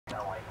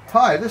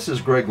Hi, this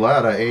is Greg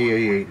Latta,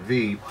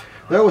 AA8V.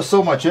 There was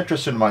so much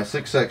interest in my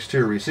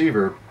 6x2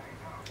 receiver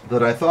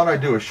that I thought I'd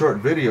do a short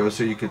video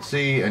so you could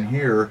see and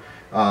hear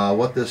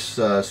what this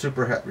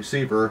Superhet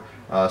receiver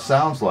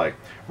sounds like.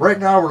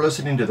 Right now we're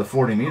listening to the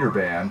 40 meter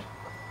band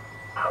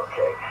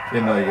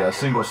in the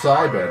single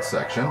sideband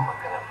section,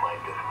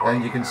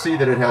 and you can see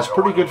that it has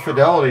pretty good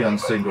fidelity on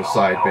single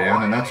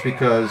sideband, and that's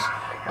because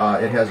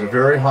it has a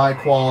very high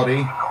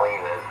quality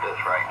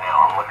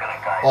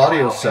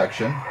audio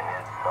section,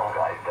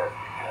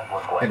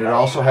 and it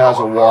also has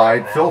a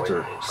wide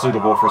filter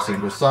suitable for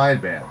single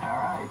sideband.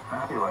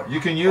 You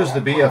can use the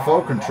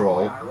BFO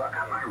control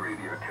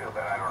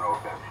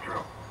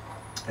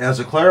as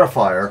a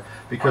clarifier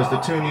because the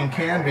tuning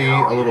can be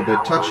a little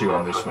bit touchy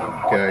on this one,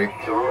 okay?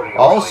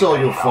 Also,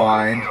 you'll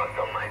find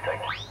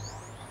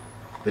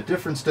that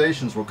different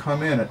stations will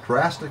come in at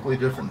drastically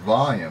different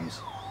volumes.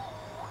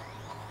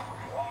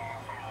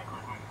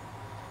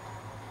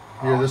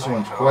 Here, this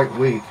one's quite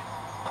weak.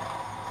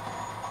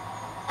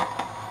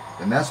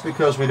 And that's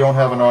because we don't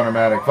have an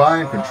automatic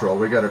volume control.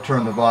 We got to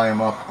turn the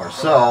volume up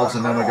ourselves,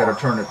 and then we got to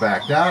turn it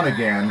back down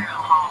again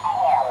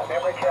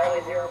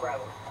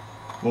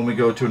when we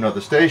go to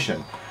another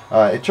station.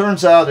 It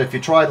turns out if you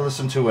try to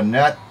listen to a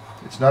net,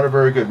 it's not a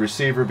very good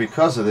receiver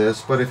because of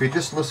this, but if you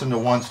just listen to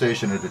one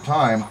station at a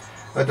time,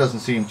 that doesn't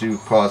seem to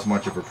cause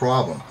much of a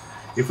problem.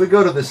 If we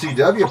go to the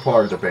CW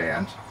part of the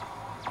band,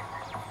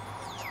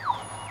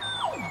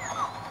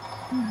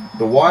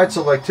 the wide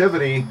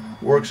selectivity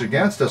works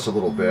against us a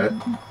little bit,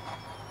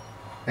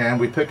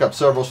 and we pick up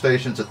several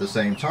stations at the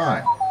same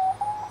time.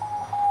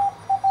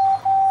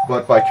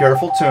 But by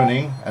careful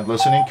tuning and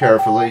listening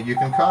carefully, you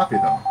can copy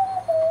them.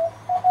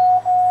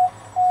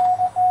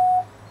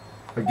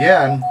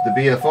 Again, the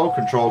BFO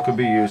control can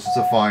be used as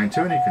a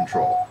fine-tuning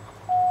control.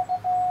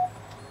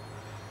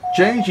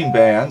 Changing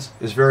bands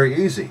is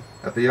very easy.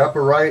 At the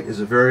upper right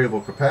is a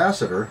variable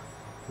capacitor,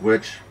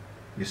 which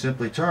you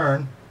simply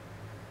turn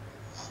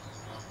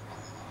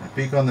and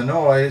peak on the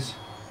noise,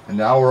 and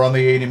now we're on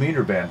the 80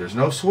 meter band. There's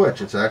no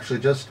switch, it's actually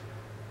just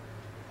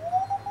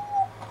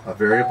a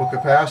variable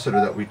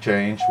capacitor that we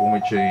change when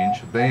we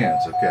change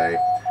bands, okay?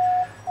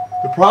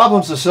 The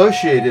problems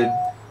associated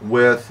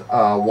with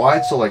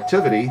wide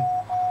selectivity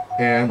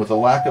and with a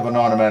lack of an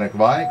automatic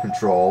volume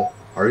control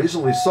are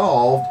easily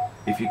solved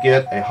if you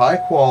get a high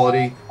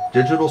quality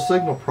digital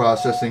signal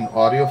processing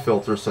audio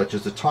filter such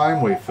as a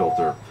time wave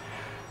filter.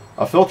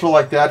 A filter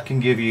like that can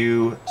give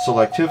you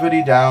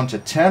selectivity down to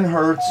 10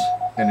 Hertz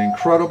and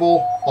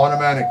incredible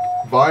automatic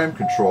volume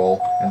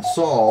control and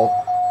solve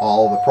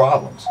all of the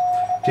problems.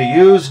 To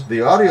use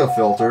the audio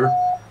filter,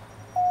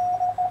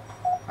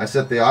 I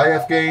set the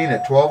IF gain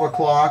at 12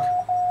 o'clock,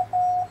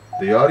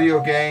 the audio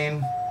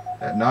gain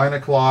at 9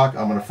 o'clock.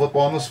 I'm going to flip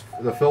on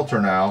the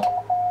filter now,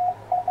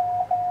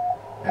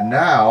 and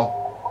now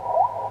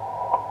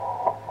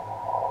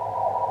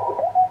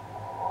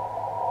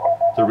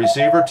the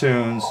receiver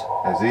tunes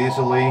as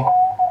easily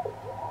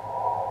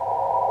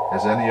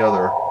as any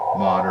other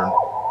modern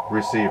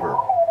receiver.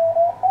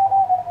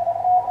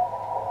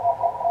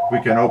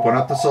 We can open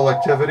up the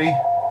selectivity.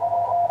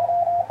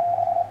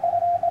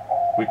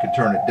 We can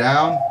turn it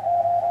down.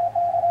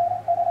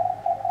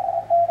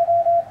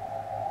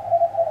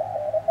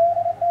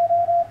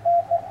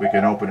 We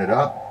can open it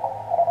up.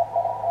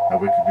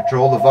 And we can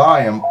control the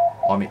volume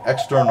on the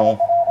external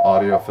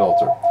audio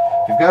filter.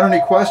 If you've got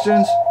any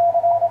questions,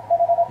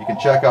 you can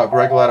check out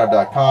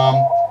greglatta.com,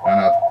 and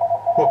I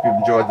hope you've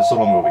enjoyed this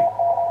little movie.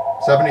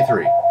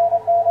 73.